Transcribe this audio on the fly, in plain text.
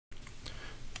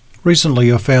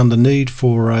Recently I found the need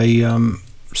for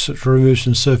to remove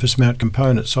some surface mount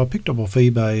components, so I picked up off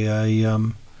eBay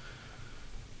a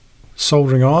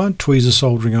soldering iron, tweezer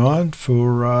soldering iron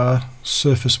for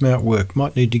surface mount work.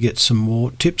 Might need to get some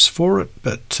more tips for it,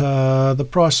 but the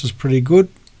price is pretty good,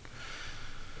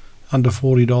 under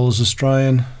 $40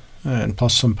 Australian, and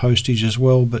plus some postage as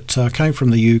well, but came from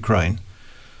the Ukraine.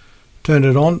 Turned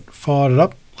it on, fired it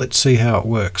up, let's see how it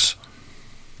works.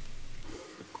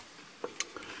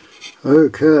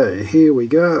 Okay, here we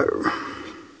go.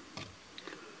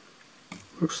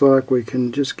 Looks like we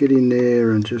can just get in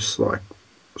there and just like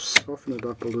soften it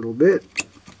up a little bit,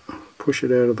 push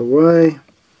it out of the way.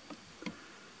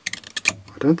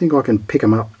 I don't think I can pick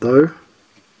them up though.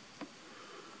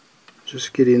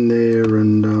 Just get in there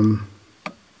and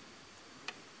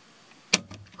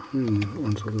that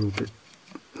one's a little bit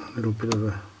of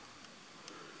a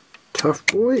tough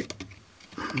boy.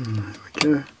 There we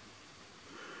go.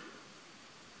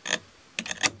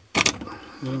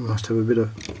 I must have a bit of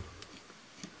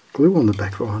glue on the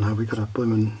back. Oh no, we've got a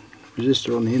blooming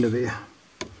resistor on the end of here.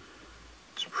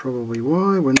 That's probably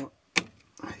why we're not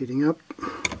heating up.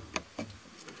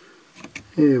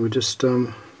 Yeah, we just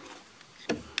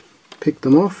pick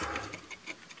them off.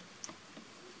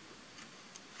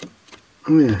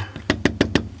 Oh yeah.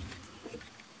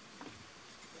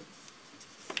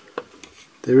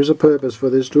 There is a purpose for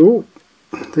this tool.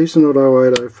 These are not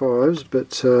 0805s,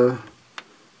 but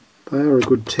they are a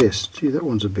good test. Gee, that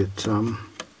one's a bit tough.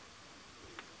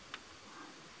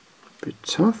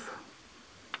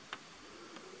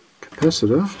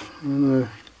 Capacitor. I don't know.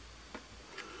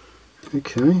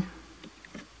 Okay.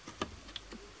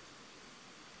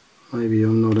 Maybe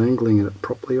I'm not angling it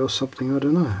properly or something. I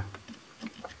don't know.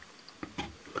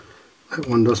 That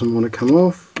one doesn't want to come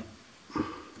off.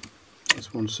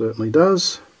 This one certainly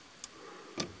does.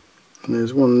 And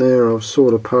there's one there I've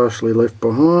sort of partially left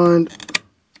behind.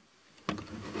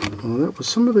 Oh, that was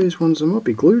some of these ones that might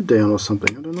be glued down or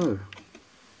something, I don't know.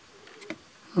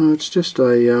 Oh, it's just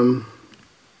a yeah.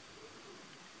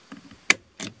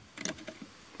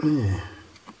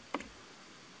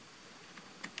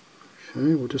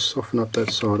 Okay, we'll just soften up that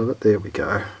side of it. There we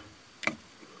go.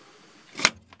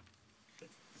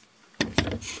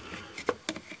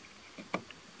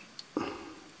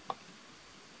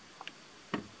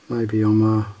 Maybe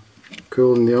I'm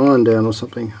cooling the iron down or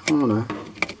something. Oh no.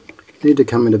 Need to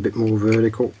come in a bit more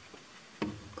vertical.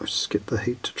 Let's get the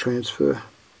heat to transfer.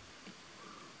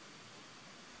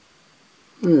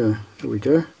 Yeah, there we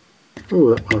go.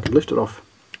 Oh, that one I could lift it off.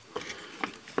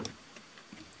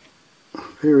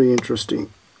 Very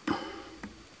interesting.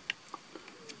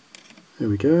 There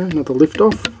we go, another lift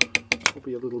off.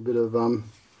 Probably a little bit of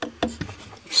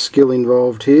skill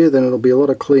involved here, then it'll be a lot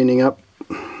of cleaning up.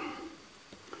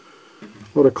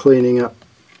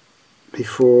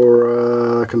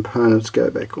 Before components go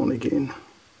back on again.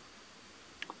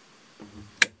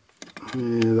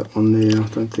 Yeah, that one there, I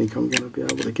don't think I'm going to be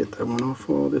able to get that one off.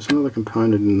 Oh, there's another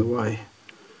component in the way.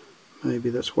 Maybe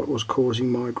that's what was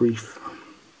causing my grief.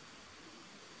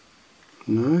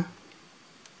 No.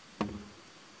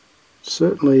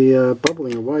 Certainly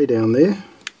bubbling away down there.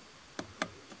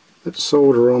 Let's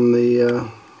solder on the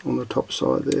top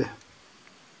side there.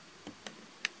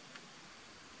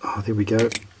 Oh, there we go.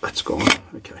 That's gone.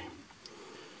 Okay.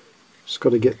 Just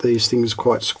got to get these things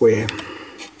quite square.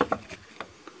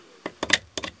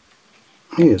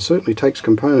 Yeah, it certainly takes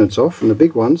components off, and the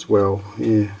big ones, well,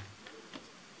 yeah,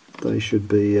 they should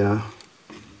be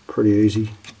pretty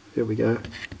easy. There we go.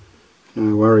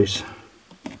 No worries.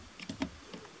 There's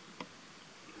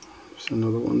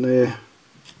another one there.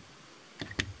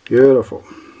 Beautiful.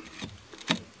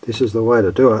 This is the way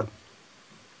to do it.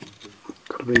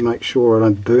 Got to make sure I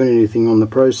don't burn anything on the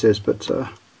process, but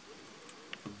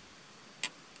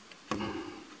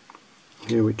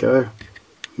here we go.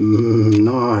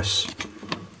 Nice.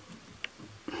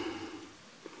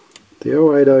 The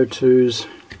 0802s,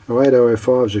 or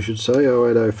 8005s I should say,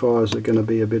 0805s are going to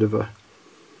be a bit of a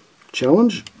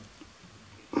challenge.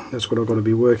 That's what I've got to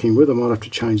be working with. I might have to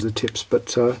change the tips,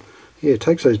 but yeah, it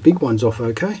takes those big ones off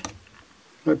okay.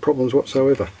 No problems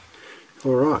whatsoever.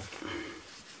 Alright.